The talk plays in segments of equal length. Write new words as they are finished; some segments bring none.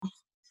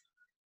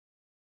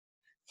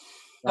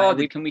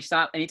Right, can we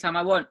start anytime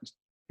I want?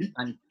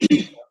 And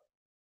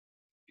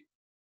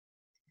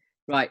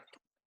right.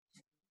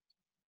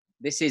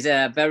 This is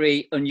a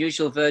very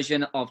unusual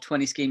version of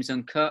 20 Schemes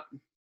Uncut.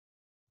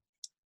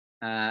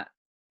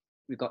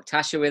 We've got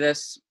Tasha with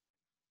us,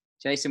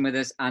 Jason with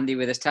us, Andy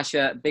with us.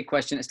 Tasha, big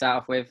question to start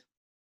off with.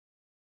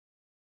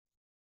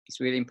 It's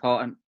really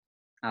important.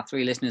 Our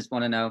 3 listeners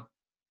want to know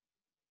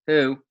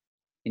who,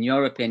 in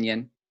your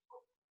opinion,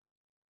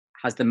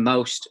 has the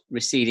most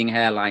receding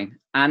hairline,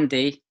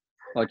 Andy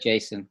or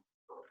Jason?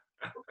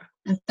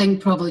 I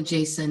think probably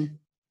Jason.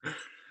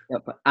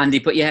 Andy,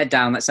 put your head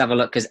down. Let's have a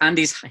look, because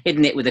Andy's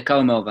hidden it with a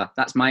comb over.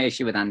 That's my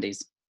issue with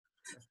Andy's.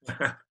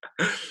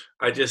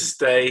 I just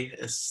stay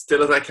as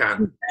still as I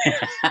can.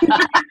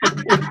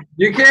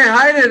 You can't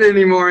hide it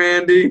anymore,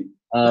 Andy.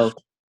 Oh,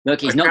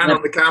 look, he's not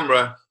on the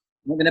camera.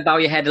 I'm going to bow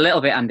your head a little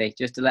bit, Andy,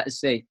 just to let us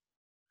see.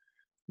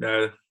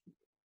 No.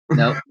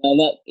 No,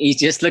 look, he's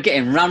just, look at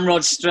him,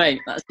 ramrod straight.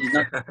 That's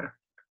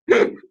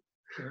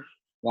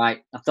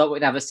right. I thought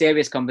we'd have a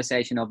serious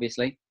conversation,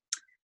 obviously.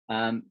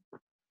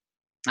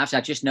 Actually,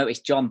 I just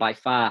noticed John by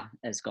far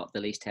has got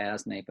the least hair,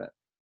 hasn't he? But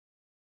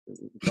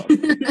got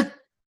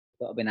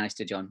to be nice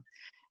to John.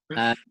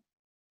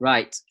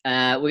 Right.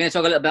 We're going to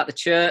talk a little about the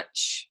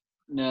church,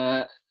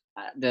 the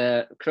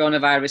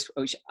coronavirus,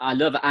 which I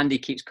love. Andy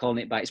keeps calling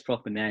it by its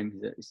proper name,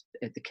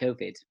 the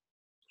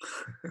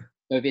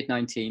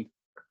COVID-19.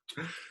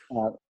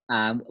 What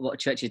the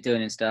church is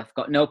doing and stuff.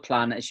 Got no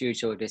plan as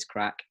usual with this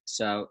crack.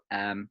 So,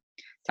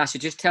 Tasha,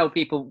 just tell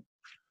people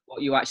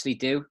what you actually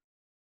do,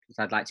 because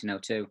I'd like to know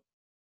too.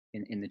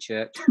 In the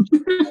church?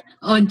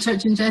 In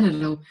church in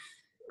general.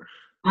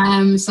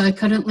 So I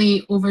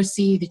currently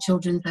oversee the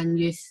children's and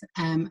youth,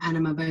 and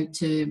I'm about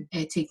to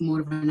take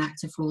more of an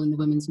active role in the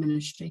women's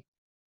ministry.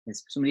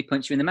 Has somebody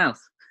punched you in the mouth?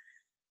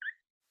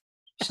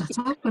 Shut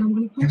up, I'm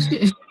going to punch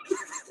you.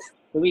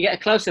 Will we get a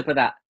close-up of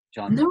that,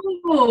 John?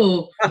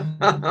 No.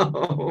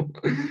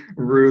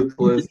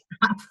 Ruthless.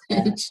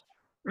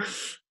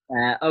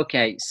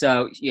 Okay,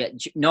 so yeah,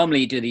 normally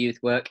you do the youth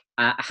work.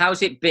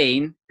 How's it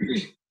been?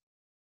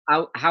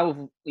 How have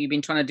you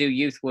been trying to do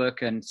youth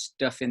work and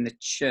stuff in the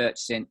church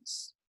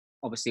since,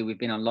 obviously, we've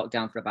been on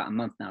lockdown for about a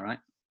month now, right?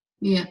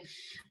 Yeah.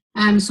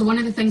 So one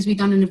of the things we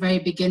done in the very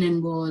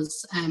beginning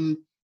was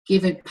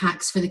give out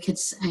packs for the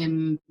kids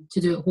to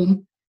do at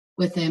home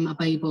with a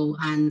Bible,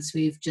 and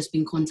we've just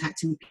been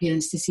contacting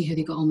parents to see how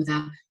they got on with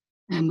that.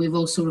 And we've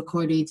also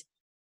recorded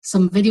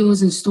some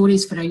videos and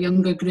stories for our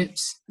younger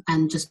groups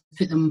and just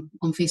put them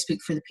on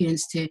Facebook for the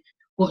parents to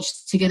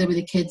watch together with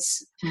the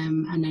kids,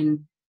 and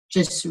then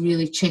just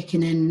really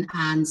checking in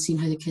and seeing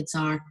how the kids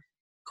are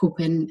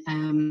coping.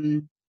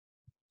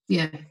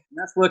 Yeah.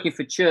 That's working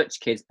for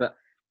church kids, but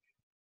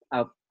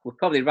we're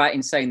probably right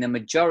in saying the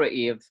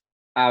majority of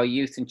our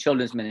youth and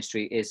children's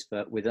ministry is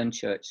with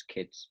unchurched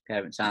kids,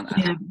 parents, aren't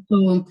they? Yeah,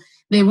 so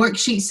the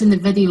worksheets and the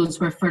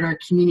videos were for our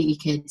community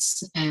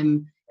kids.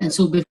 And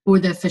so before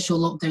the official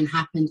lockdown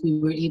happened, we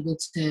were able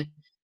to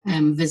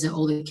visit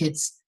all the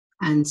kids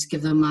and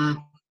give them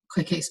a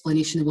quick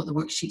explanation of what the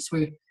worksheets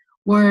were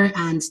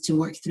and to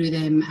work through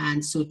them,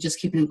 and so just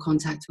keeping in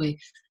contact with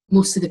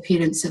most of the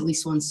parents at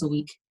least once a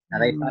week. Are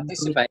they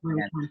participating in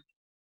it?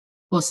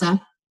 What's that?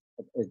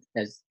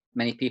 There's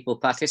many people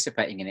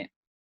participating in it.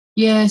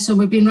 Yeah, so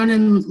we've been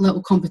running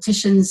little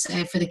competitions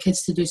for the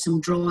kids to do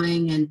some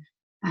drawing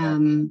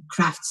and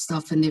craft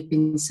stuff, and they've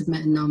been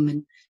submitting them,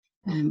 and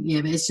yeah,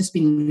 but it's just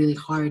been really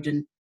hard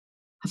and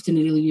having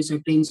to really use our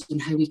brains on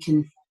how we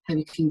can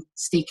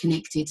stay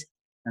connected.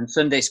 And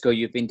Sunday school,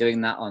 you've been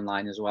doing that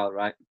online as well,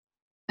 right?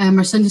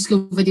 Our Sunday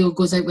school video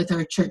goes out with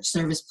our church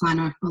service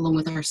planner along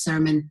with our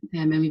sermon,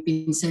 and we've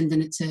been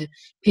sending it to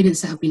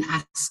parents that have been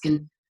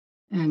asking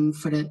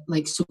for it,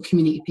 so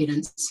community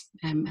parents,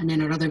 and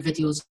then our other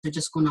videos are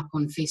just going up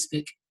on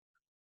Facebook.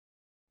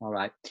 All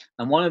right.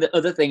 And one of the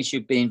other things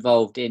you've been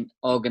involved in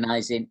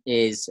organising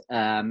is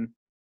a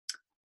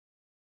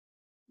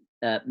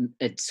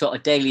sort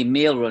of daily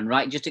meal run,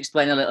 right? Just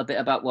explain a little bit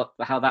about what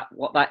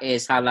that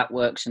is, how that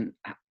works, and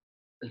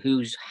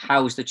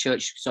how's the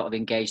church sort of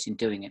engaged in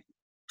doing it.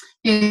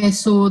 Yeah,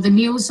 so the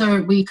meals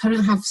we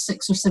currently have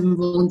 6 or 7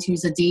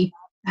 volunteers a day.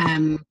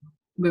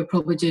 We're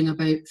probably doing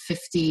about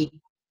 50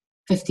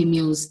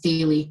 meals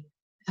daily.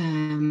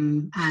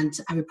 And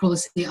I would probably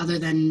say other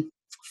than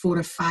 4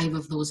 or 5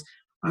 of those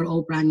are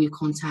all brand new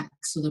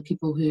contacts. So they're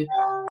people who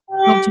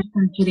doctor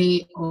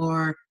surgery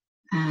or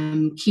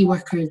key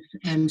workers,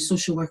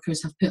 social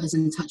workers have put us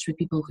in touch with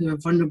people who are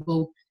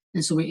vulnerable.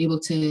 And so we're able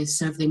to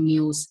serve them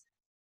meals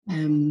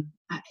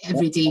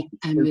every day,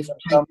 and we've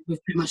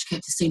pretty much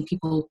kept the same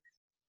people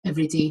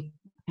every day.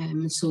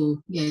 So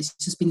yeah, it's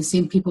just been the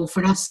same people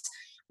for us.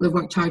 We've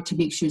worked hard to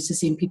make sure it's the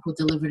same people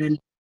delivering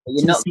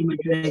to the same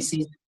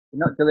addresses.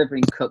 You're not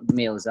delivering cooked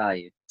meals, are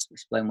you?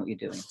 Explain what you're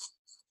doing.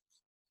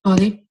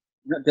 Sorry?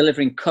 You're not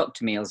delivering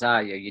cooked meals,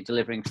 are you? You're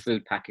delivering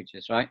food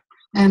packages, right?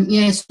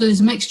 Yeah, so there's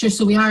a mixture.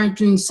 So we are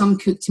doing some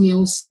cooked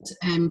meals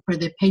for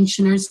the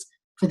pensioners,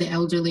 for the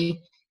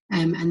elderly,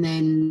 and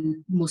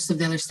then most of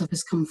the other stuff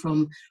has come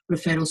from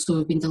referrals. So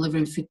we've been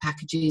delivering food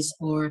packages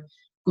or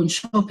going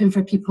shopping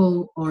for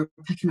people or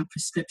picking up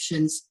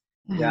prescriptions.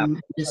 Yeah,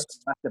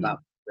 just about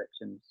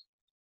prescriptions.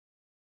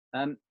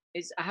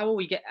 How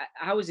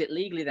is it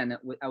legally then?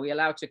 Are we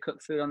allowed to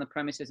cook food on the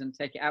premises and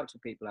take it out to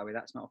people? Are we?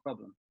 That's not a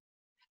problem.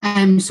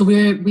 So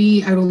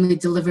we are only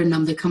delivering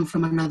them. They come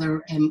from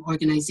another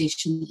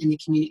organisation in the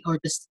community or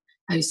just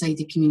outside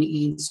the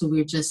community. So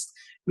we're just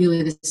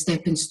really the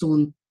stepping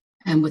stone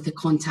with the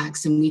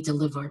contacts, and we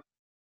deliver.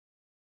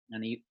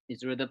 And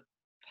is there other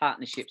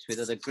partnerships with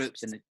other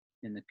groups in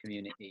the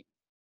community?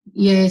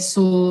 Yeah,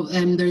 so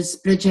there's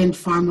Bridgend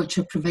Farm, which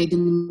are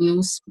providing the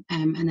meals,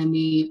 and then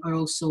we are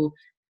also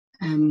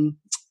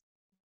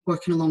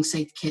working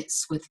alongside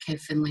Kits with Kev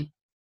Finlay.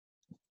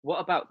 What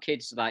about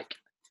kids like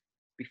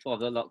before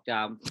the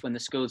lockdown, when the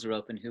schools are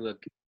open, who are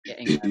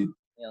getting at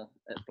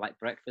like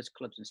breakfast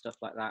clubs and stuff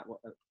like that?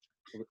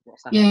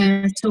 What's that?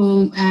 Yeah,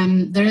 so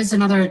there is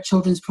another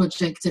children's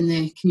project in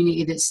the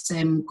community that's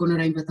going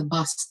around with a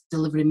bus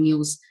delivering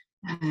meals,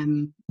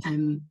 and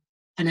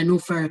I know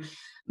for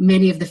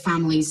many of the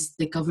families,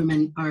 the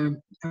government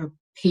are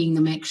paying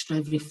them extra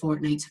every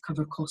fortnight to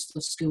cover cost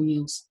of school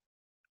meals.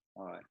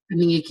 All right. I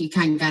mean, you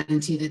can't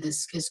guarantee that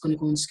it's going to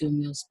go on school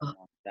meals, but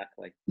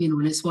exactly.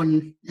 And it's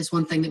one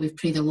thing that we've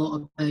prayed a lot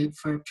about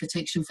for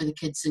protection for the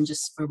kids and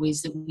just for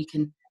ways that we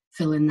can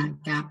fill in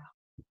that gap.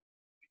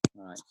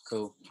 All right,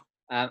 cool.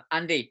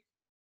 Andy.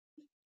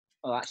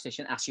 Oh, actually, I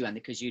shouldn't ask you, Andy,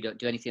 because you don't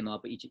do anything more,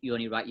 but you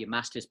only write your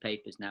master's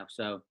papers now.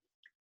 So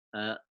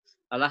I'll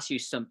ask you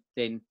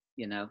something,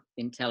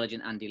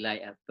 intelligent, Andy,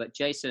 later. But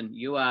Jason,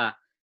 you are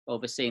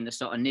overseeing the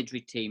sort of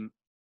NIDRI team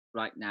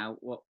right now.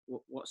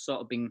 What's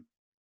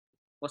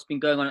been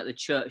going on at the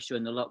church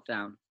during the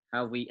lockdown?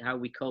 How are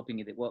we coping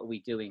with it? What are we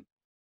doing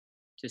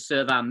to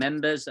serve our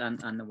members and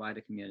the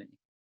wider community?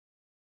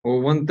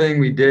 Well, one thing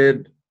we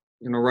did,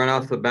 right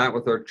off the bat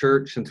with our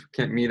church, since we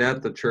can't meet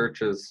at the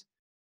church as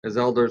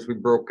elders, we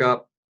broke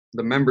up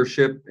the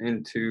membership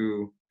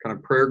into kind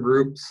of prayer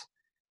groups.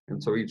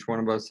 And so each one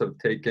of us have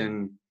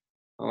taken,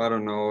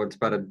 it's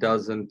about a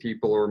dozen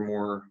people or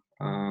more,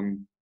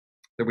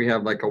 that we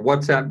have like a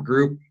WhatsApp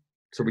group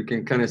so we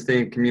can kind of stay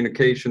in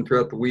communication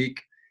throughout the week.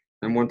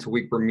 And once a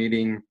week, we're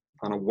meeting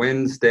on a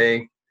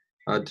Wednesday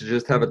to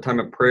just have a time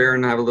of prayer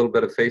and have a little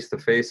bit of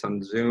face-to-face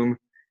on Zoom.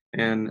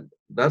 And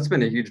that's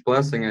been a huge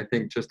blessing, I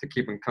think, just to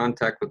keep in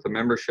contact with the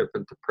membership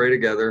and to pray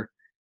together.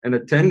 And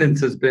attendance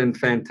has been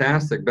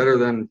fantastic, better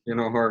than,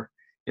 our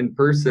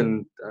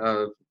in-person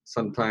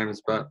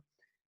sometimes. But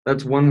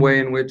that's one way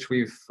in which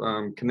we've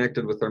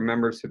connected with our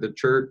members through the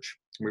church.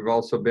 We've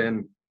also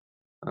been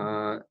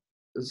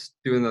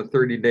doing the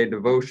 30-day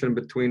devotion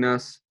between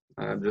us,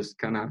 just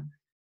kind of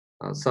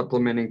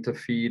supplementing to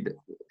feed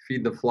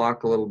the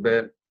flock a little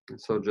bit.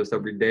 So just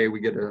every day we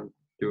get to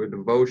do a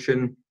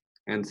devotion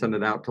and send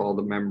it out to all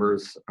the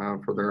members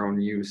for their own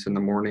use in the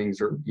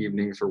mornings or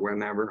evenings or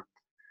whenever.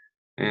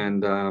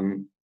 And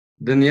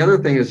then the other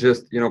thing is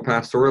just,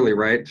 pastorally,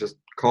 right? Just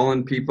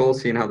calling people,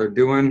 seeing how they're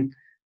doing.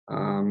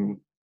 And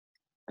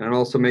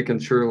also making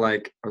sure,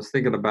 like I was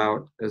thinking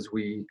about as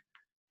we,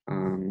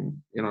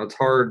 it's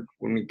hard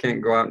when we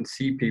can't go out and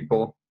see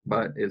people,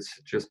 but it's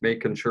just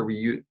making sure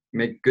we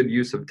make good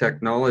use of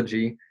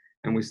technology,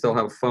 and we still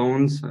have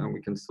phones and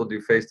we can still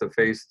do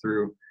face-to-face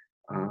through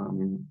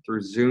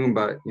Zoom.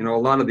 But, a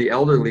lot of the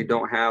elderly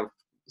don't have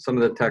some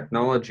of the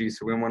technology.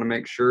 So we want to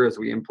make sure as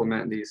we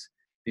implement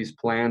these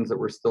plans that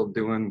we're still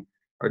doing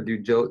our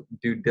due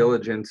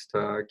diligence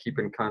to keep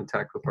in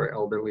contact with our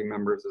elderly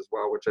members as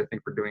well, which I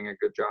think we're doing a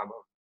good job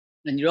of.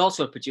 And you're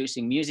also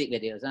producing music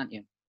videos, aren't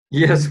you?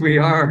 Yes, we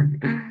are.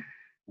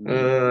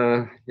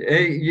 Hey,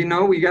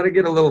 we got to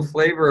get a little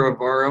flavor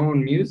of our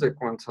own music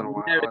once in a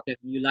while.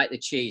 You like the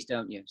cheese,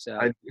 don't you? So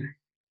I do.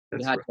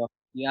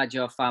 You had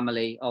your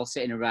family all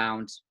sitting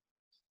around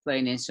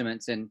playing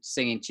instruments and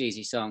singing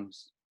cheesy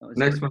songs.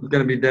 Next one's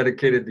going to be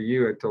dedicated to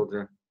you, I told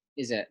you.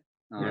 Is it?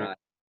 All right.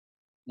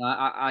 No,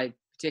 I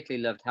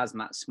particularly loved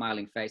Hazmat's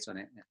smiling face on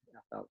it. I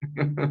felt.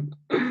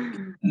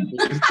 She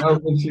smiles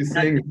when she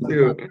sings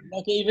too.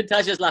 Even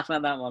Tasha's laughing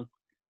at that one.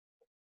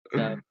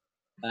 So,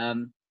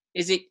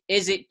 is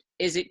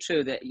it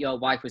true that your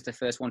wife was the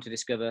first one to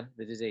discover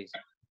the disease?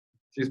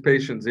 She's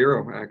patient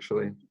zero,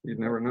 actually. You'd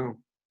never know.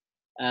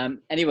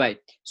 Anyway,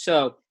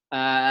 so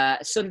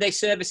Sunday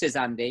services,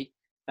 Andy.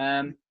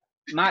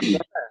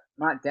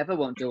 Mark Dever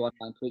won't do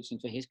online preaching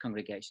for his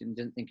congregation.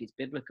 Doesn't think it's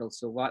biblical.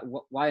 So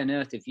why on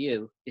earth have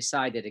you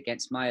decided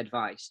against my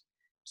advice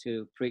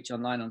to preach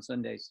online on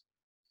Sundays?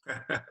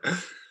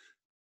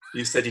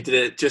 You said you did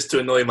it just to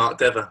annoy Mark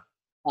Dever.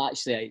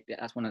 Actually,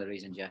 that's one of the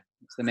reasons. Yeah,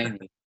 it's the main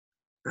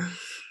reason.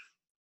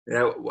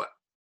 Yeah,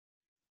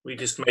 we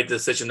just made the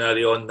decision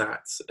early on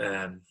that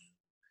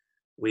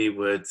we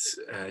would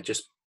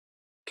just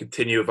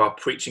continue with our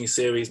preaching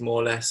series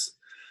more or less.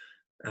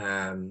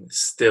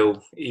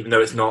 Still, even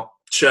though it's not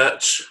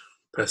church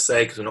per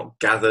se, because we're not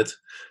gathered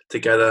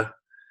together,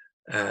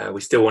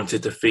 we still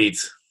wanted to feed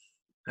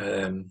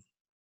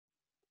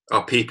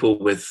our people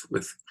with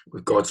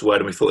God's word,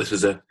 and we thought this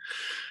was a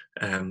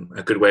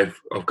good way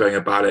of going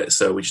about it.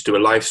 So we just do a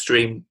live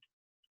stream,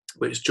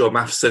 which John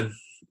Matheson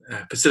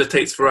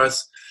facilitates for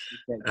us,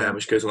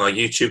 which goes on our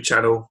YouTube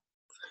channel,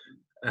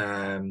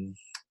 and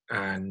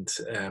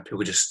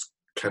people just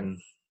can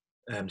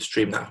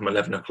stream that from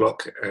 11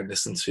 o'clock and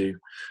listen to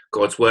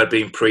God's word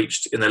being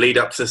preached. In the lead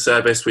up to the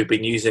service, we've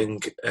been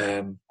using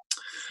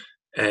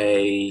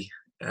a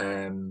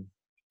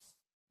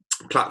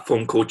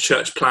platform called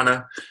Church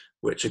Planner,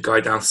 which a guy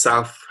down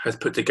south has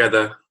put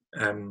together.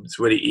 It's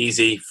really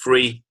easy,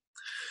 free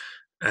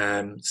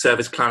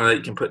service planner that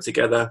you can put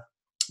together,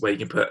 where you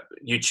can put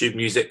YouTube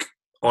music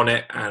on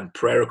it and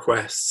prayer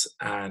requests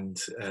and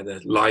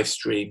the live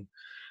stream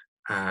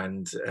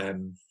and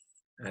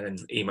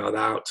email that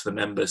out to the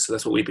members. So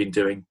that's what we've been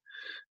doing.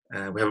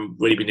 We haven't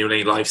really been doing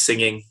any live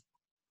singing,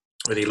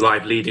 any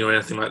live leading or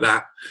anything like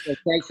that.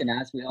 Location,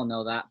 as we all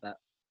know that, but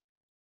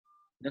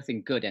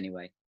nothing good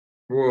anyway.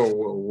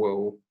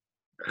 Whoa.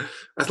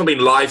 That's not been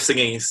live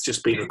singing, it's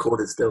just been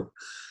recorded still.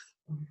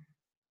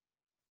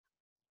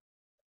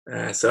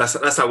 So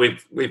that's how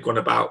we've gone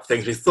about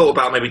things. We thought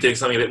about maybe doing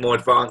something a bit more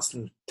advanced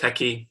and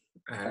techie.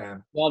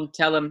 John,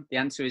 tell him the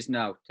answer is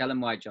no. Tell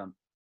him why, John.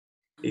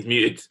 He's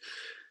muted.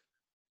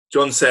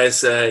 John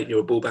says you're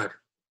a ball bag.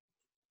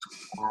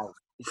 Wow,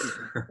 this is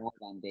bad,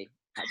 Andy.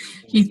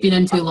 He's been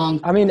in too long.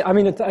 I mean,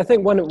 I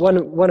think one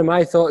of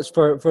my thoughts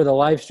for the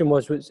live stream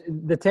was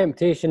the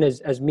temptation is,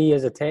 as me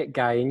as a tech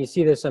guy, and you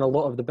see this in a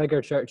lot of the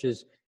bigger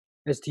churches,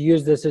 is to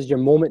use this as your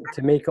moment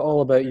to make it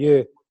all about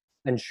you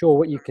and show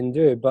what you can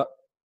do. But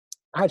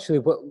actually,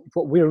 what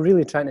we're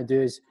really trying to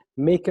do is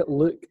make it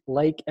look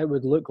like it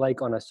would look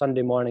like on a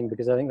Sunday morning,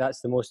 because I think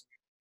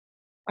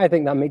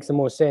that makes the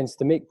most sense,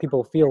 to make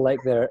people feel like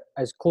they're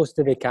as close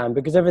to they can,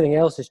 because everything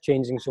else is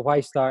changing. So why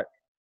start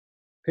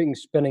putting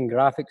spinning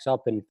graphics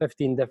up in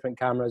 15 different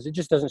cameras? It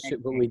just doesn't suit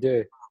what we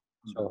do.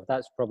 So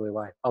that's probably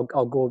why.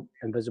 I'll go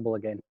invisible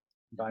again.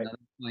 Bye.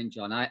 Fine,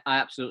 John. I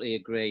absolutely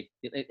agree.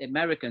 The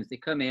Americans, they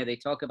come here, they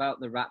talk about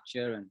the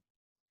rapture and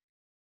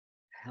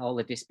all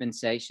the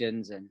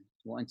dispensations and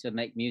wanting to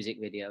make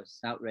music videos. It's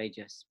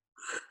outrageous.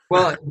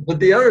 Well, but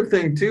the other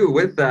thing too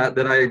with that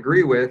I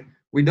agree with,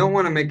 we don't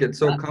want to make it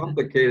so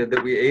complicated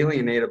that we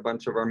alienate a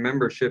bunch of our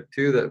membership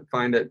too that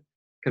find it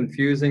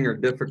confusing or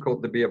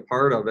difficult to be a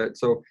part of it.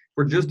 So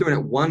we're just doing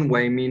it one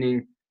way,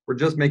 meaning we're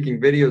just making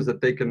videos that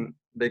they can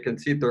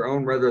see their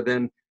own, rather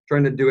than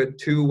trying to do it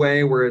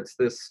two-way where it's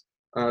this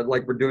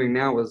like we're doing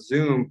now with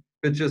Zoom.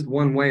 If it's just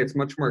one way, it's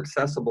much more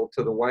accessible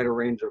to the wider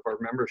range of our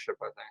membership,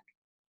 I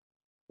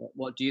think.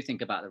 What do you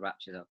think about the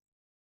rapture, though?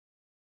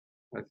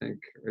 I think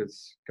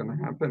it's gonna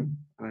happen.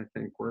 I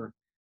think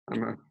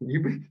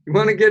you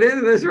want to get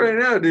into this right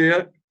now, do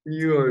you?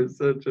 You are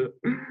such a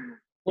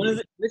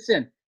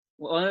listen.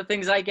 One of the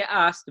things I get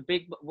asked,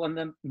 one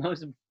of the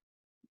most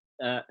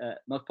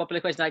popular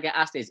questions I get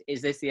asked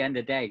is this the end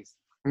of days?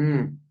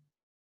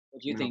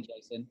 What do you think,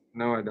 Jason?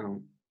 No, I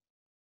don't.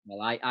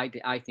 Well,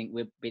 I think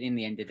we've been in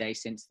the end of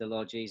days since the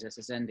Lord Jesus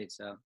ascended.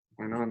 So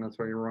I know, and that's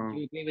why you're wrong. Do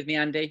you agree with me,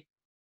 Andy?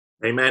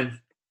 Amen.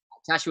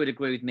 Tasha would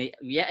agree with me.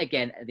 Yet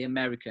again, the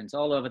Americans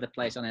all over the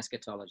place on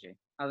eschatology.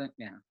 I think,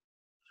 yeah.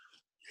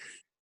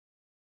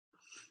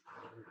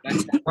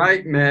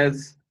 Right,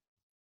 Mez.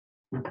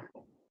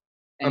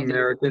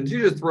 Americans,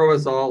 you just throw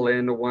us all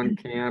into one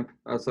camp.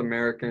 Us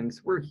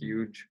Americans, we're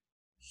huge.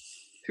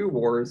 2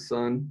 wars,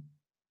 son.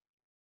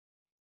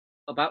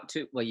 About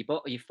 2. Well,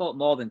 you fought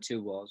more than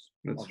 2 wars.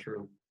 That's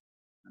true.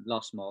 And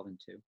lost more than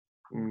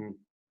 2.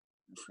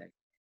 Okay.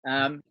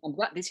 I'm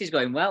glad this is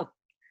going well.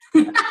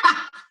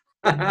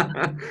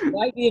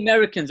 Like the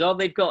Americans, all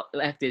they've got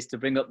left is to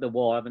bring up the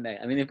war, haven't they?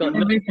 I mean, they've got.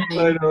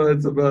 I know,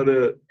 that's about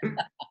it.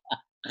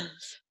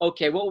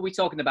 Okay, what were we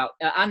talking about,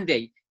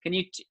 Andy? Can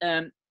you?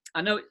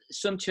 I know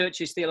some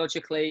churches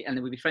theologically, and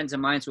there will be friends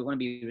of mine, so we want to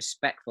be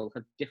respectful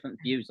of different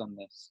views on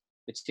this,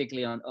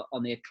 particularly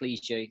on the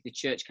ecclesia. The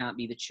church can't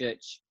be the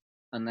church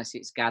unless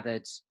it's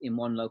gathered in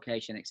one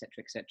location, etc.,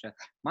 etc.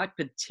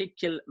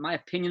 My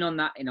opinion on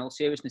that, in all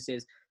seriousness,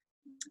 is,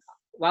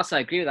 whilst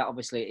I agree with that,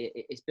 obviously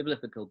it's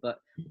biblical, but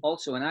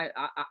also, and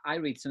I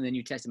read some of the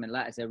New Testament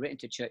letters, they're written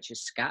to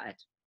churches scattered,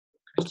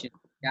 Christians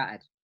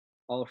scattered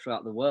all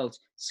throughout the world,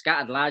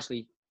 scattered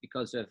largely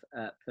because of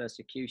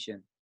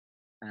persecution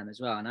as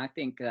well. And I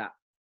think that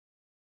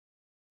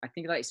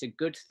it's a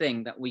good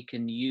thing that we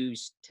can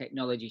use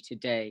technology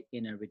today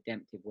in a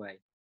redemptive way,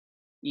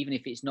 even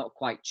if it's not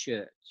quite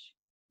church.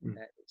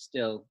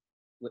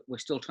 We're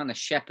still trying to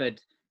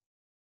shepherd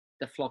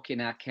the flock in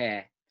our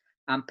care,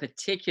 and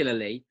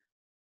particularly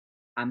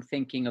I'm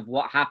thinking of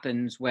what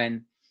happens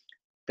when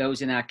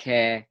those in our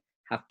care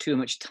have too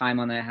much time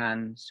on their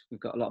hands. We've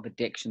got a lot of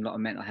addiction, a lot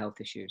of mental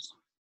health issues.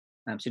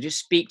 So just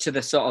speak to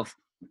the sort of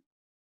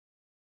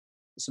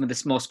some of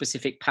the more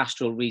specific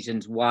pastoral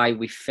reasons why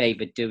we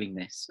favour doing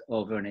this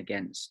over and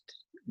against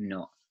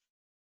not.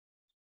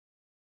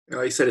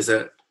 Like you said,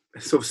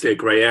 it's obviously a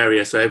grey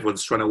area, so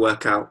everyone's trying to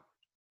work out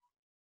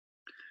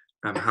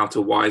how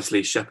to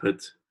wisely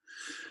shepherd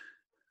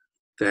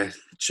their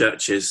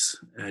churches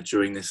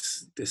during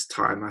this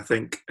time. I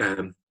think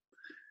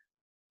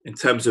in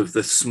terms of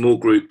the small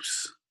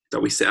groups that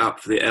we set up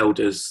for the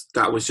elders,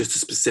 that was just to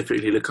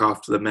specifically look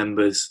after the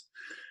members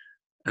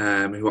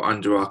who are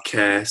under our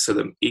care, so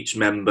that each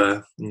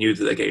member knew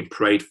that they're getting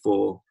prayed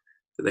for,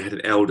 that they had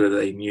an elder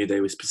they knew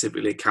they were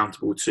specifically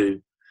accountable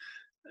to,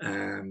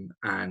 and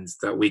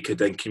that we could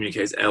then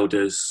communicate as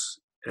elders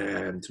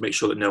to make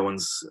sure that no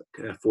one's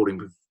falling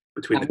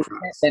between the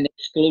cracks. Then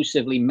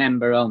exclusively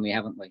member only,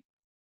 haven't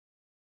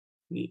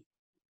we?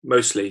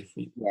 Mostly.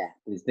 Yeah,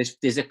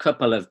 there's a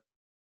couple of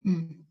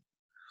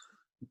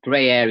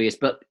grey areas,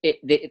 but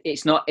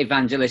it's not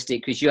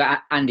evangelistic, because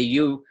Andy,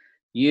 you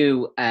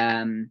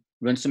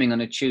run something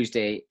on a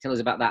Tuesday. Tell us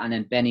about that. And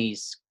then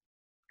Benny's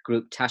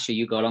group, Tasha,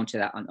 you go along to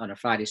that on a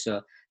Friday.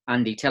 So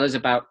Andy, tell us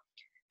about,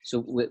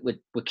 so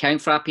we're caring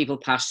for our people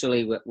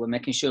pastorally, we're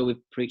making sure we're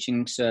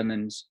preaching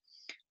sermons,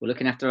 we're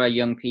looking after our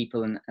young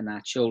people and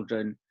our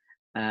children.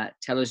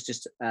 Tell us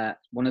just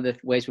one of the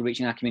ways we're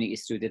reaching our community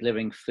is through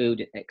delivering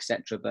food,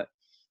 etc. But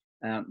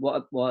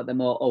what are the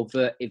more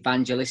overt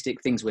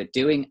evangelistic things we're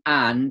doing,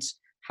 and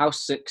how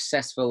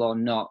successful or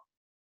not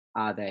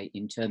are they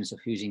in terms of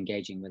who's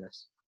engaging with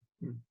us?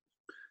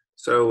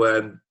 So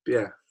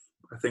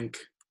I think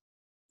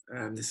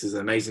this is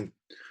an amazing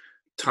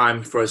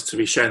time for us to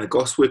be sharing the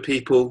gospel with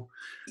people,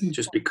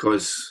 just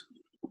because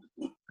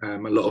a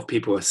lot of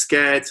people are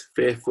scared,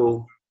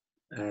 fearful,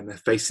 and they're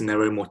facing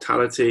their own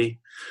mortality,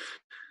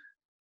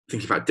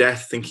 thinking about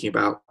death, thinking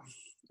about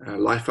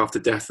life after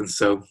death. And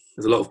so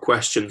there's a lot of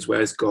questions.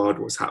 Where's God?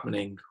 What's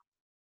happening?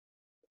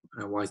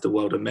 Why is the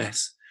world a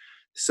mess?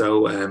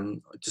 So I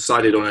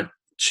decided on a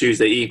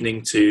Tuesday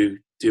evening to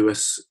do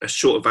a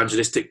short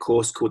evangelistic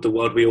course called The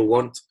World We All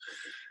Want.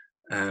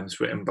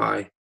 It's written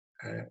by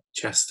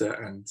Chester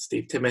and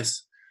Steve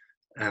Timmis.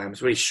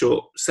 It's a really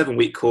short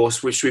 7-week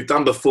course, which we've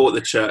done before at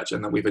the church,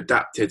 and that we've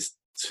adapted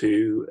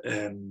to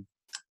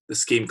the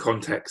scheme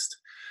context.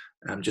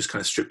 Just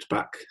kind of stripped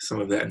back some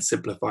of it and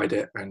simplified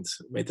it and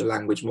made the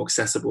language more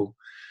accessible.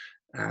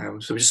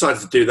 So we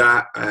decided to do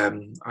that.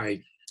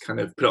 I kind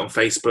of put it on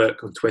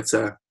Facebook, on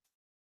Twitter,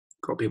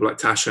 got people like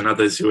Tasha and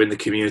others who are in the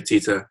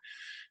community to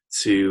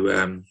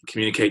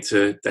communicate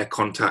to their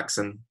contacts.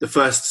 And the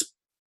first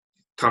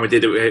time we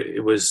did it,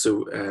 it was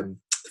the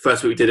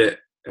first week we did it,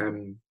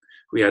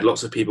 we had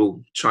lots of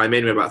people chime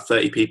in. We had about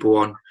 30 people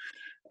on.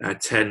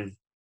 10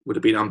 would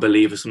have been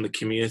unbelievers from the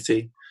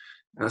community.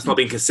 And that's not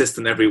been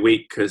consistent every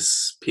week,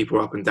 because people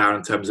are up and down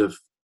in terms of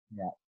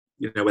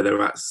where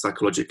they're at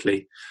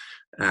psychologically,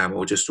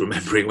 or just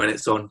remembering when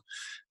it's on,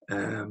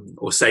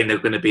 or saying they're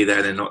going to be there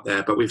and they're not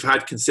there. But we've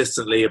had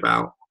consistently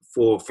about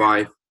 4 or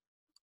 5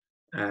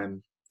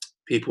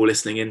 people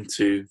listening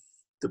into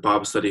the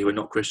Bible study who are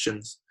not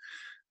Christians.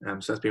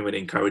 So that's been really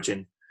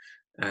encouraging,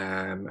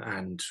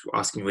 and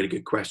asking really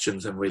good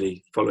questions and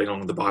really following on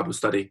with the Bible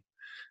study.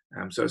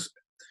 So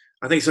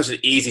I think it's such an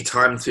easy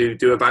time to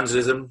do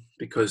evangelism,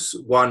 because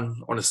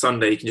on a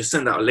Sunday, you can just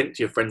send out a link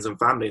to your friends and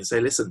family and say,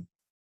 listen,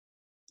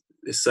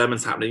 this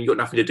sermon's happening. You've got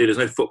nothing to do. There's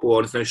no football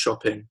on. There's no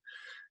shopping.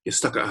 You're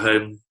stuck at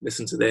home.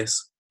 Listen to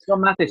this.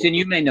 John Matheson,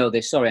 you may know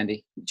this. Sorry,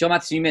 Andy. John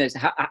Matheson, you may know this.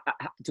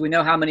 Do we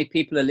know how many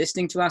people are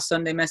listening to our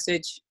Sunday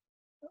message?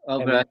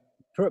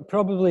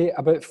 Probably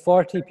about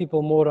 40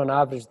 people more on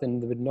average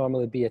than would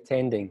normally be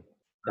attending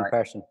in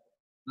person.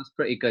 That's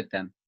pretty good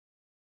then.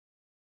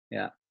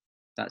 Yeah,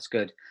 that's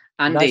good.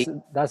 Andy,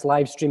 that's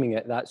live streaming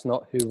it. That's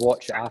not who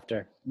watch it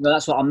after. No,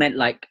 that's what I meant.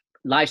 Like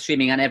live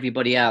streaming and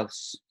everybody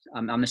else.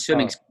 I'm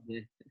assuming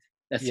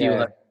a few.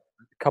 A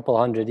couple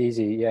hundred,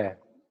 easy. Yeah.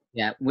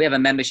 Yeah, we have a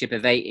membership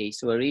of 80,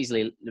 so we're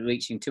easily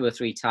reaching 2 or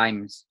 3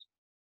 times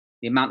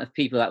the amount of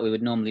people that we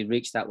would normally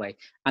reach that way.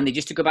 Andy,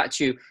 just to go back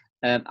to you,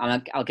 and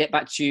I'll get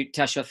back to you,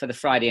 Tasha, for the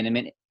Friday in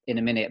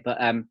a minute. But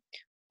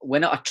we're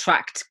not a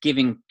tract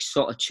giving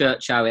sort of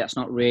church, are we? That's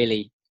not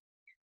really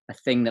a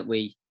thing that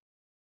we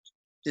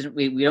don't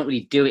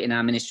really do it in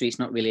our ministry. It's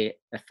not really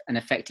an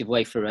effective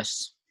way for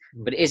us,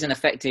 but it is an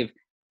effective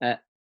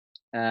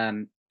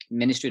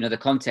ministry in other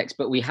contexts.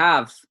 But we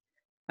have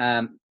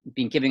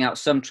been giving out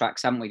some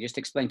tracts, haven't we? Just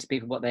explain to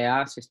people what they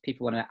are, so if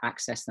people want to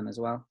access them as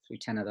well, through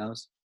 10 of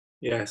those.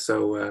 Yeah,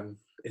 so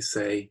it's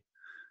a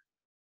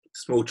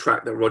small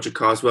tract that Roger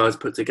Carswell has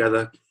put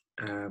together,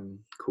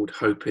 called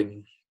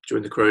Hoping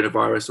During the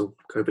Coronavirus, or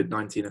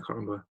COVID-19, I can't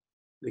remember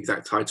the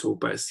exact title,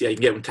 but you can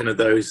get them 10 of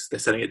those. They're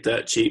selling it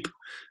dirt cheap.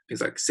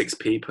 It's like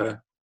 6p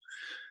per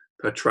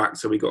tract,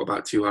 so we got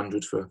about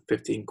 200 for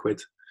 15 quid.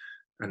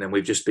 And then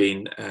we've just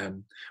been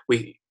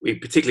we've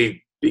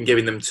particularly been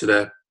giving them to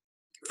the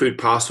food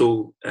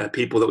parcel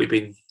people that we've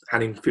been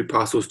handing food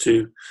parcels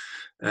to,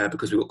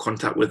 because we've got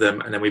contact with them.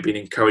 And then we've been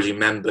encouraging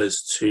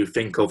members to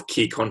think of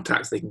key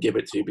contacts they can give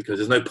it to, because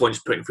there's no point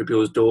just putting it through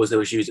people's doors. They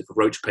always use it for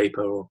roach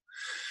paper or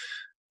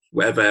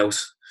whatever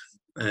else,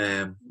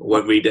 or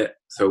won't read it.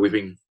 So we've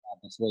been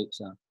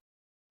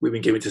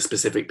giving it to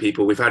specific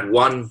people. We've had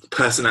one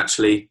person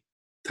actually,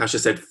 Tasha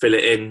said, fill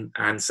it in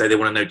and say they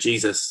want to know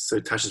Jesus.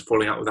 So Tasha's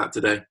following up with that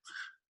today.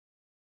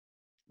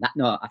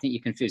 No, I think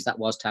you confused. That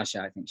was Tasha.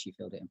 I think she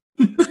filled it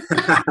in.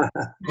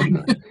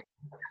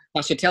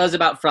 Tasha, tell us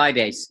about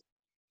Fridays.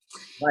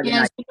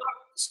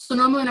 So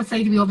normally on a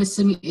Friday we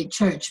obviously meet at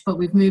church, but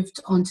we've moved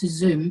on to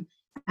Zoom.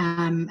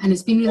 And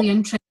it's been really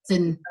interesting.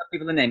 Tell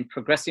people the name,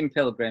 Progressing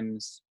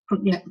Pilgrims.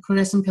 Yeah,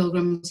 Progressing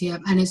Pilgrims, yeah.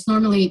 And it's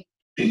normally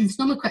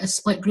quite a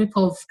split group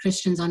of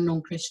Christians and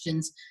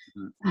non-Christians.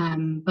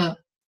 But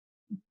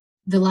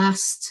the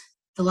last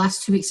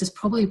 2 weeks is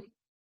probably,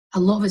 a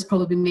lot of it's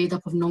probably been made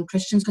up of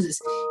non-Christians, because it's,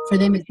 for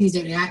them it's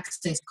easier to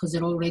access because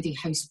they're already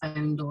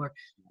housebound, or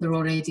they're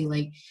already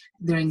like,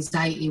 their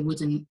anxiety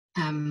wouldn't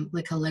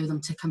like allow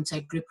them to come to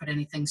a group or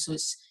anything. So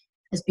it's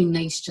been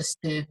nice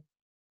just to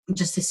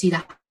see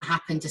that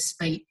happen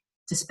despite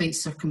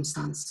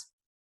circumstance.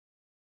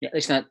 Yeah,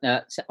 listen,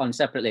 on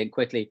separately and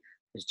quickly,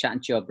 I was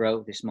chatting to your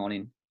bro this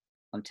morning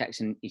on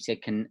text, and he said,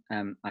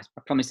 I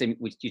promised him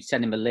you'd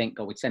send him a link,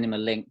 or we'd send him a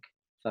link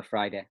for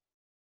Friday.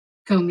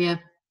 Cool, yeah.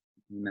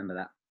 Remember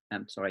that.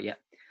 Sorry, yeah.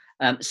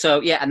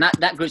 So, yeah, and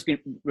that group's been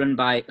run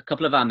by a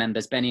couple of our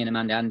members, Benny and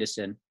Amanda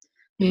Anderson.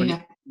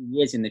 Yeah.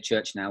 Years in the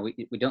church now.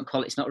 We don't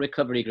call it, it's not a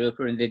recovery group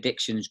or an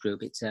addictions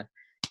group. It's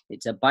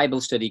a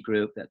Bible study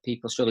group that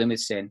people struggling with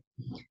sin.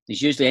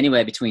 There's usually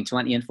anywhere between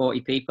 20 and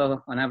 40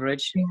 people on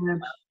average. Yeah.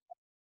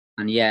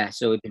 And yeah,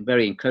 so we've been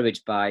very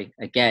encouraged by,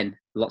 again,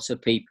 lots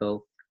of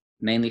people,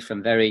 mainly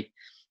from very,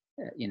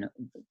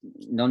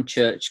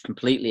 non-church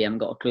completely, haven't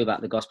got a clue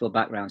about the gospel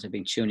backgrounds, have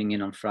been tuning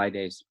in on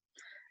Fridays.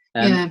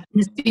 Yeah,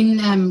 it's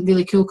been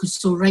really cool, because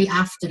so right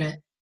after it,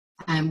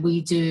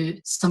 we do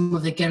some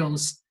of the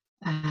girls.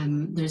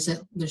 There's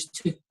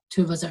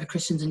two of us that are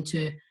Christians and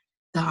two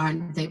that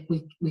aren't, that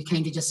we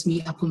kind of just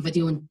meet up on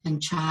video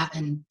and chat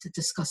and to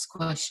discuss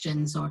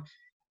questions, or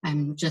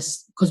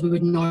just because we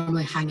would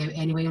normally hang out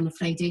anyway on a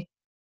Friday.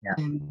 Yeah.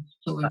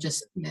 So we're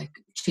just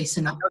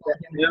chasing up.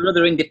 There are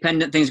other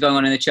independent things going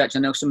on in the church. I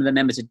know some of the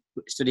members are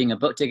studying a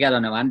book together. I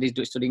know Andy's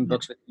studying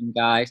books with some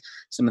guys.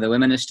 Some of the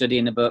women are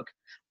studying a book.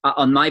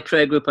 On my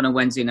prayer group on a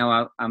Wednesday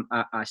now,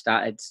 I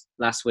started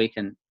last week,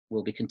 and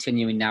we'll be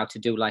continuing now to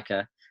do like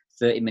a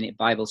 30-minute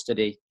Bible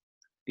study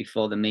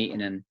before the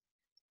meeting,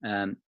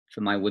 and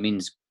for my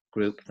women's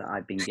group that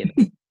I've been given.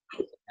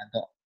 I've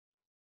got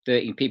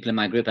 13 people in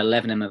my group,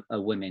 11 of them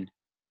are women,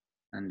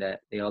 and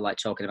they all like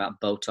talking about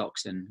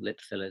Botox and lip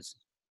fillers.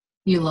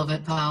 You love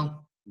it,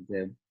 pal. I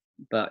do.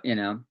 But,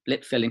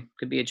 lip filling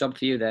could be a job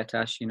for you there,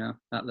 Tash,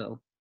 that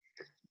little.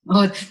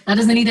 Oh, that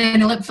doesn't need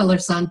any lip filler,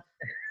 son.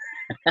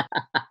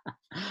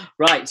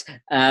 Right.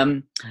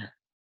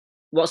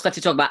 What's left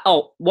to talk about?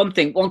 Oh, one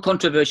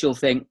controversial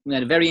thing. We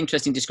had a very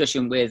interesting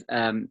discussion with,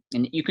 and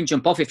you can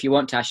jump off if you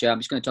want, Tasha. I'm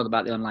just going to talk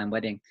about the online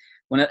wedding.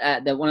 One of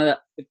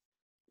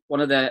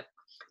the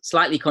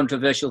slightly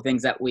controversial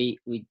things that we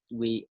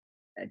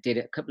did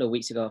a couple of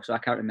weeks ago, so I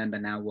can't remember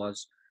now,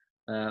 was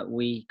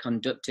we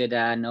conducted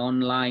an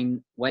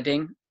online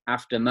wedding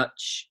after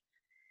much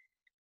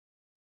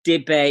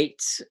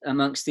debate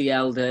amongst the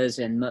elders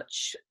and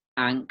much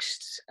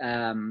angst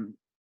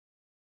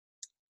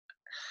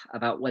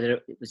about whether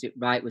was it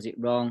right, was it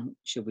wrong,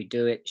 should we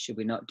do it, should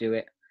we not do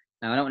it.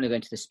 Now, I don't want to go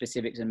into the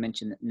specifics and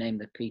name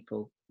the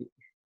people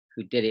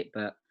who did it,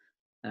 but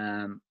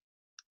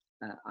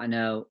I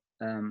know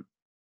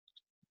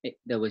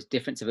there was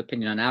difference of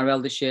opinion on our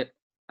eldership.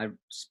 I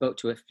spoke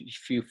to a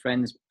few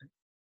friends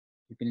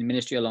who've been in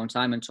ministry a long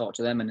time and talked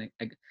to them, and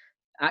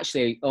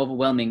actually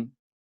overwhelming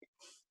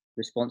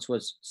response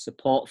was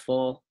support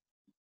for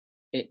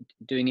it,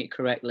 doing it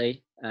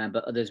correctly,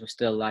 but others were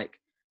still like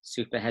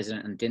super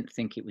hesitant and didn't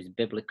think it was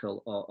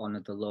biblical or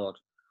honored the Lord.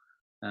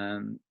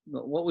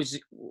 What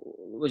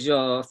was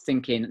your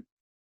thinking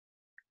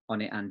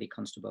on it, Andy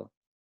Constable?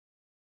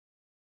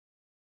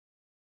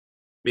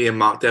 Me and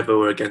Mark Dever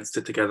were against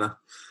it together.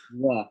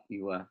 Yeah,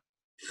 you were.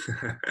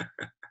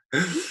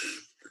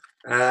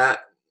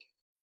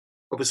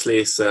 Obviously,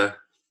 it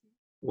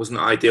wasn't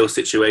an ideal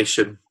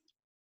situation.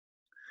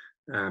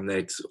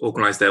 They'd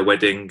organised their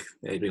wedding.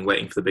 They'd been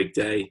waiting for the big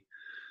day,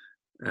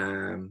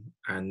 and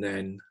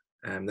then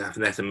they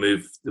had to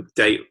move the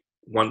date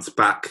once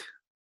back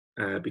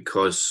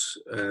because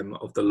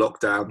of the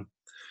lockdown.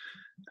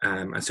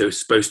 And so it was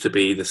supposed to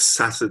be the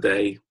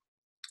Saturday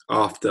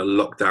after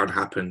lockdown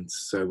happened.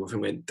 So I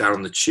think we went down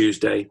on the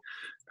Tuesday,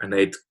 and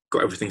they'd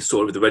got everything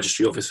sorted with the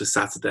registry office for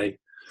Saturday.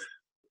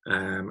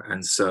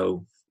 And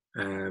so,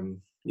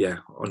 on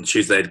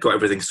Tuesday they'd got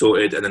everything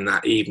sorted, and then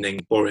that evening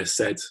Boris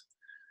said,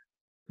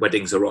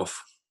 weddings are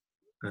off.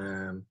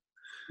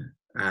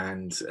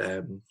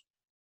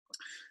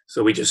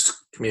 So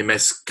me and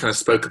Miss kind of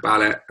spoke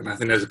about it, and I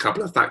think there's a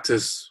couple of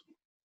factors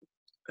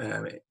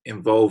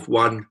involved.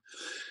 One,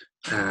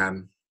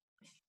 in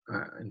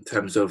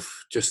terms of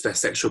just their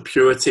sexual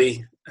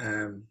purity,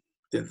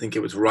 didn't think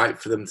it was right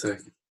for them to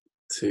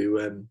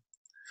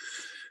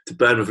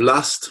burn with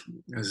lust,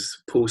 as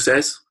Paul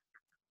says.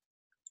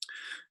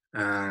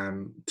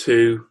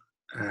 Two,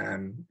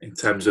 in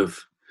terms of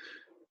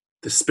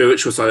the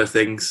spiritual side of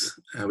things,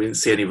 we didn't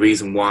see any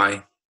reason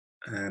why,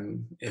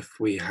 if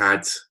we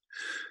had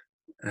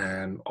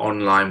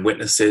online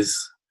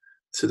witnesses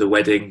to the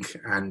wedding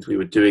and we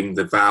were doing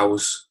the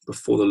vows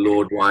before the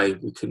Lord, why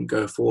we couldn't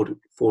go forward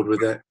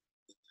with it.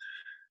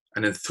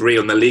 And then three,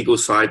 on the legal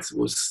side,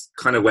 was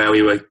kind of where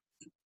we were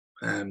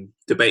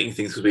debating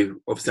things, because we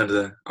obviously, under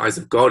the eyes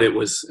of God, it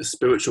was a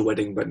spiritual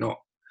wedding, but not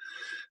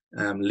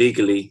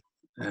legally.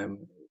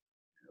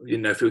 We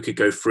didn't know if it could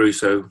go through,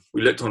 so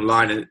we looked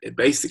online, and it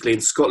basically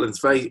in Scotland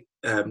it's very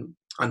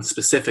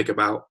unspecific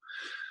about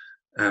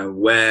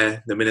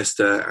where the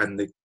minister and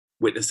the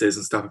witnesses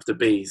and stuff have to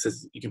be. It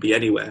says you can be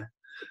anywhere.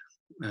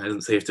 It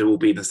doesn't say you have to all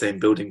be in the same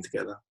building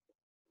together.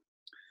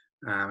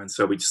 And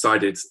so we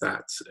decided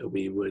that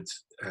we would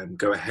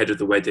go ahead of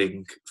the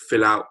wedding,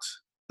 fill out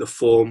the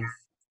form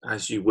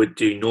as you would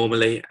do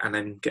normally, and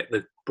then get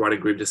the bride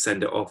and groom to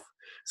send it off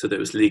so that it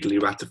was legally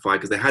ratified,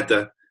 because they had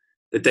the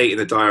date in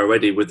the diary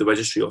already with the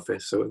registry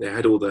office, so they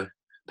had all the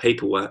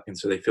paperwork, and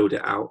so they filled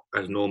it out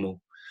as normal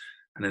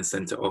and then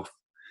sent it off.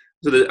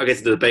 So I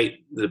guess the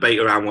debate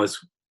around was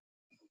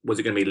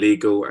it going to be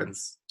legal, and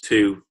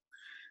 2,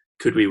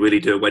 could we really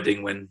do a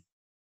wedding when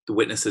the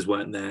witnesses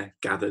weren't there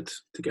gathered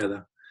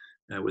together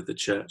with the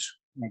church?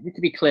 Yeah, just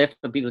to be clear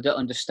for people who don't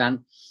understand,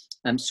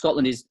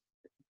 Scotland is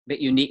a bit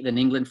unique than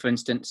England. For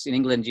instance, in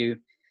England,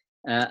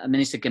 a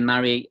minister can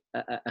marry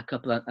a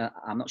couple.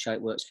 I'm not sure how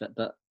it works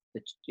but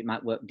it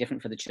might work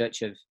different for the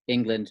Church of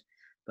England.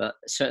 But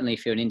certainly,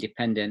 if you're an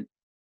independent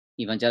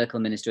evangelical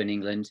minister in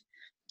England,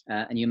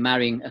 and you're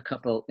marrying a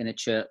couple in a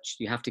church,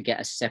 you have to get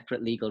a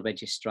separate legal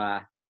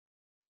registrar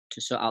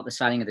to sort out the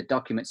signing of the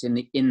documents.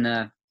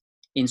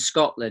 In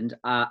Scotland,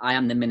 I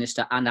am the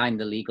minister and I'm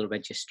the legal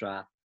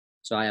registrar,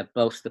 so I have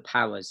both the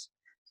powers.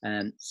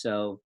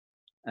 So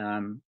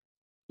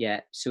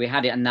we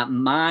had it, and that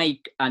my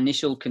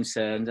initial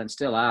concerns, and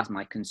still are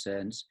my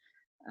concerns,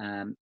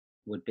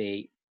 would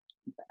be,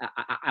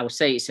 I would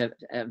say it's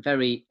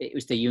it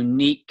was the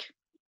unique,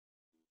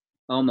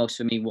 almost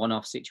for me,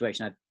 one-off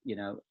situation.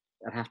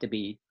 I'd have to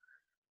be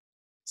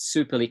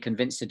superly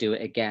convinced to do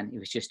it again. It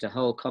was just a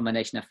whole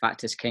combination of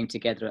factors came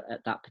together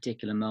at that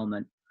particular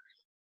moment.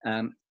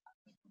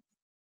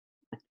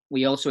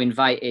 We also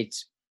invited,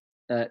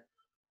 it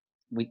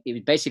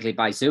was basically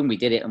by Zoom we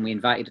did it, and we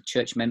invited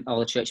all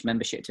the church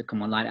membership to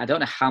come online. I don't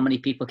know how many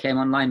people came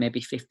online,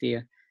 maybe 50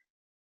 or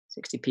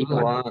 60 people.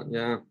 A lot,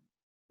 yeah.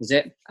 Was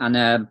it?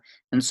 And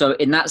so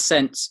in that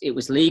sense, it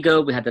was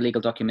legal. We had the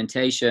legal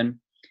documentation.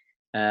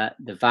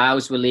 The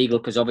vows were legal,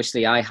 because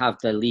obviously I have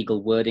the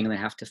legal wording and they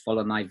have to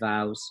follow my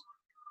vows.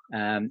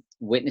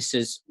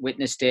 Witnesses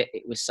witnessed it.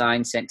 It was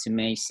signed, sent to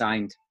me,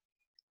 signed,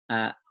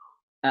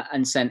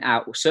 and sent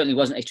out. It certainly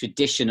wasn't a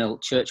traditional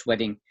church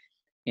wedding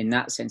in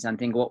that sense. I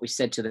think what we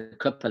said to the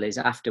couple is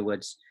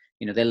afterwards,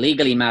 they're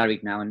legally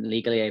married now and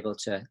legally able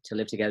to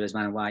live together as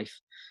man and wife.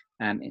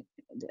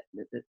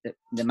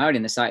 They're married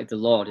in the sight of the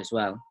Lord as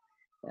well,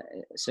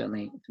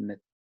 certainly from the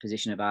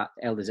position of our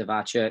elders of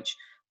our church.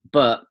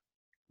 But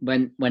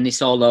when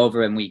it's all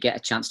over and we get a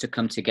chance to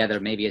come together,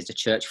 maybe as a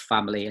church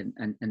family,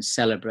 and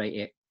celebrate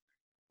it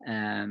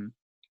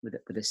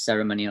with a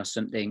ceremony or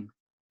something,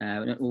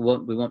 we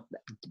won't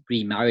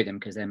remarry them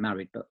because they're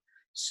married, but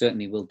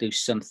certainly we'll do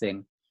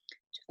something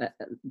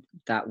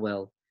that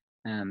will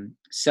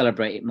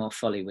celebrate it more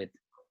fully with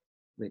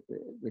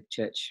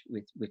church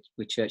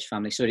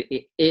family. So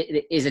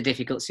it is a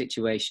difficult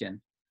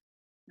situation,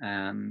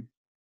 and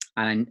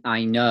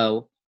I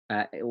know,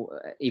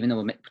 even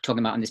though we're talking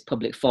about in this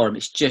public forum,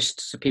 it's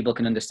just so people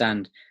can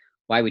understand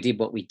why we did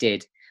what we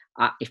did.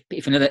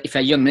 If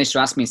a young minister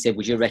asked me and said,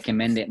 "Would you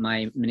recommend it?"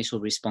 my initial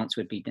response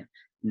would be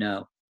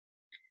no.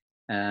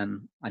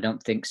 I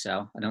don't think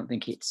so. I don't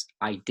think it's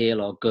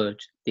ideal or good.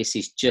 This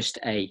is just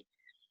a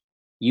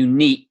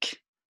unique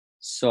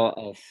sort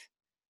of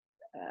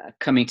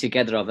coming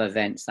together of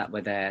events that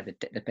were there.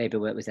 The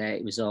paperwork was there.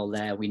 It was all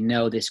there. We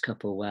know this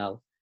couple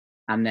well,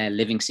 and their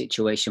living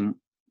situation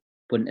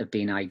wouldn't have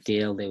been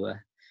ideal. They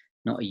were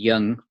not a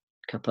young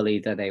couple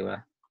either. They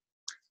were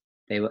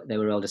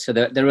older. So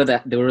there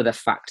were other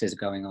factors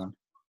going on.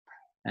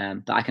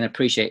 But I can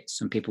appreciate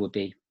some people would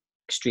be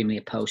extremely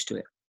opposed to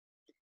it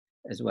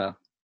as well.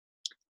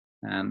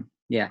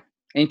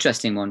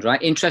 Interesting ones,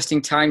 right?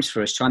 Interesting times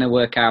for us, trying to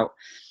work out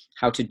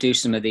how to do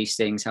some of these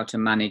things, how to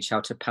manage, how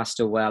to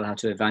pastor well, how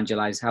to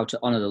evangelize, how to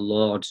honor the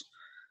Lord.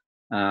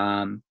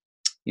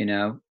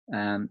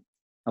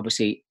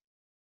 Obviously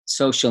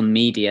social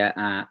media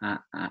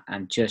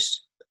and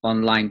just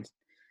online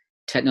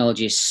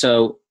technology is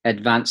so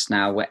advanced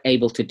now. We're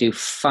able to do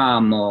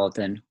far more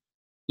than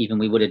even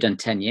we would have done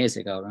 10 years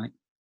ago, right?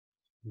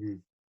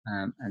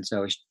 And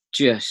so it's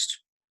just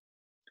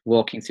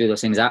walking through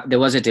those things. There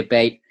was a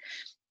debate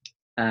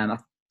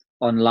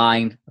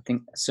online. I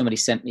think somebody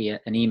sent me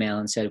an email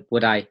and said,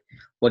 what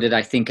did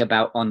I think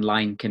about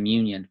online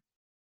communion?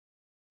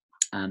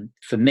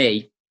 For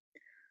me,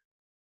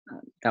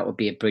 that would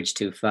be a bridge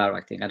too far.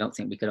 I don't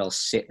think we could all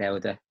sit there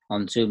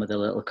on Zoom with a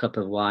little cup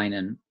of wine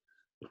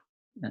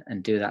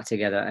and do that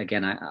together.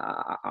 Again,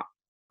 I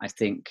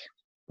think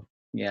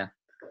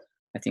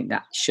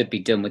that should be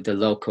done with the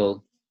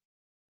local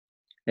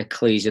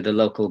ecclesia, the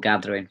local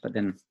gathering. But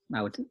then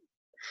I would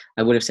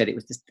have said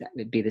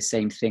it'd be the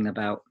same thing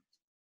about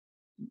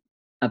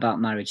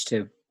marriage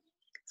too.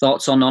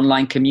 Thoughts on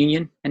online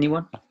communion,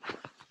 anyone?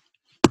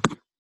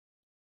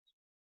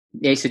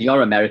 Jason,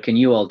 you're American.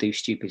 You all do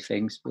stupid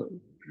things. But,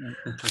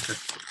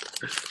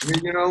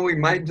 You know, we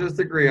might just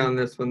agree on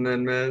this one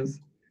then, Mez.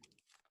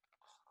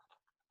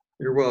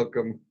 You're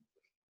welcome.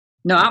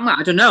 no,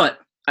 I don't know.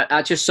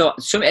 I just saw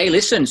some. Hey,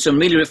 listen, some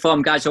really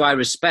reformed guys who I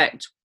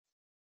respect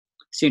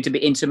seem to be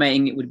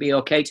intimating it would be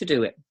okay to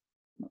do it,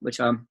 which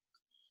I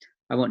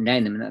won't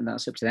name them. And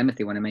that's up to them if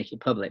they want to make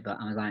it public. But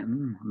I was like,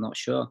 I'm not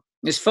sure.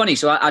 It's funny.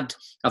 So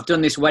I've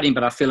done this wedding,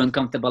 but I feel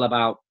uncomfortable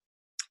about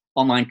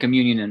online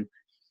communion, and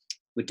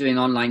we're doing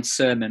online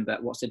sermon.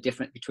 But what's the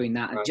difference between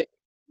that? Right.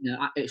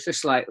 And it's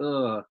just like,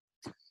 oh.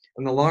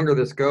 And the longer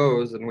this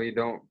goes and we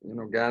don't,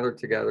 gather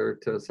together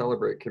to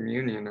celebrate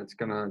communion, it's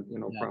going to,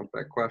 prompt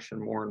that question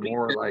more and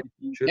more. Like,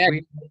 should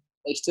we?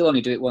 They still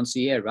only do it once a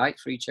year, right?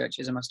 Free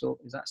churches,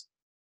 is that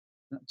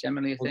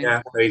generally a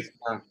thing?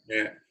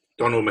 Yeah.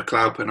 Donald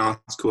McLeod put an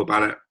article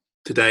about it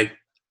today,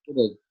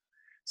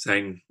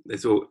 saying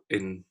there's all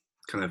in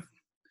kind of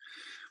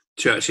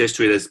church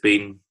history. There's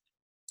been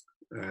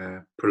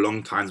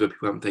prolonged times where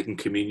people haven't taken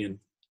communion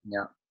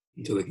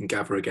until they can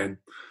gather again.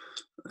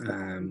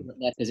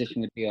 Their position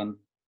would be on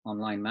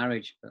online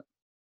marriage, but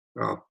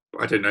well,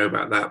 I don't know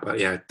about that, but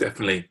yeah,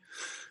 definitely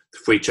the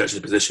Free Church's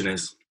position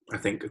is, I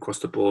think, across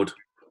the board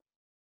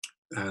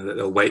that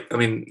they'll wait. I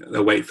mean,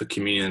 they'll wait for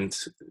communion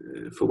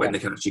for when they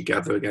can actually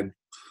gather again,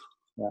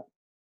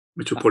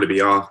 which will probably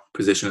be our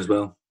position as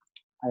well.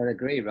 I would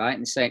agree, right?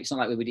 And say it's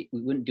not like we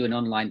wouldn't do an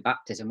online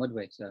baptism, would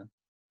we? So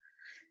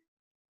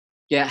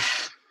yeah,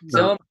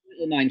 so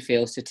many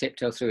minefields to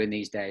tiptoe through in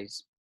these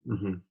days.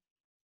 Mm-hmm.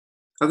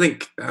 I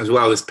think as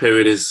well, this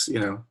period is,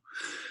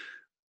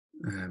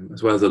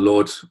 as well as the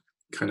Lord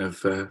kind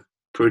of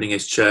pruning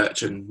his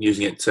church and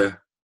using it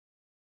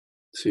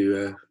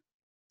to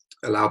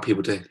allow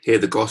people to hear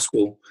the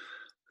gospel.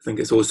 I think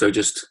it's also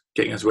just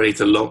getting us ready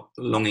to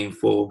longing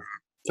for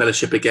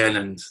fellowship again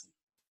and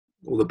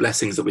all the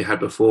blessings that we had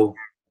before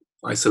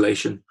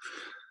isolation.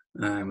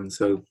 And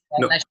so,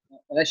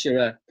 unless you're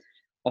a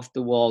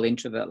off-the-wall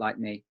introvert like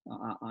me,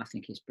 I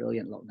think it's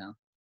brilliant lockdown.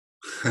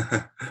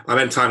 I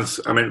meant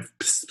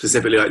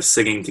specifically like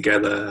singing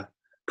together,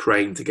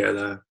 praying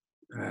together,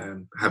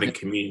 having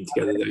communion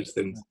together, those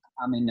things.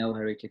 I'm in no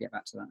hurry to get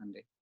back to that,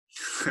 Andy.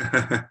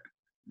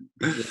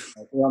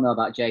 We all know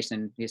about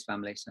Jason and his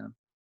family, so.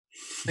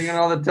 Singing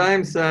all the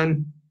time,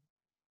 son.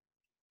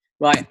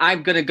 Right,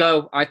 I'm going to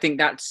go. I think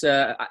that's...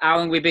 how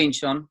long we been,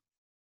 Sean?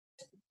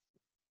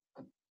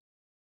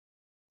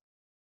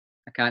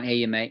 I can't hear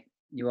you, mate.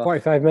 You are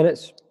 45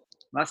 minutes.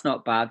 That's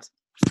not bad.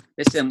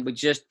 Listen, we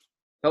just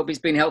hope it's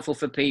been helpful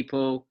for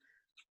people.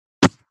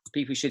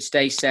 People should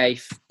stay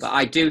safe. But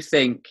I do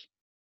think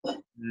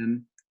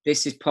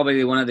this is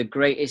probably one of the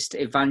greatest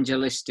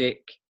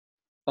evangelistic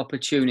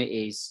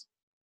opportunities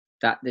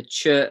that the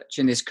church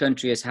in this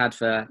country has had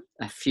for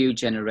a few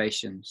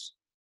generations.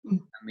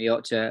 And we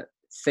ought to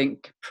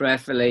think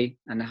prayerfully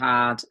and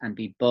hard and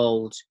be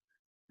bold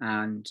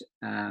and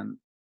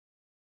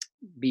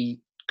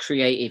be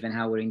creative in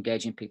how we're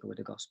engaging people with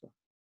the gospel.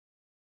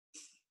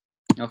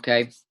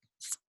 Okay.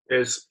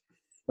 Cheers.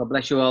 God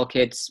bless you all,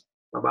 kids.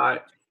 Bye-bye.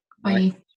 Bye.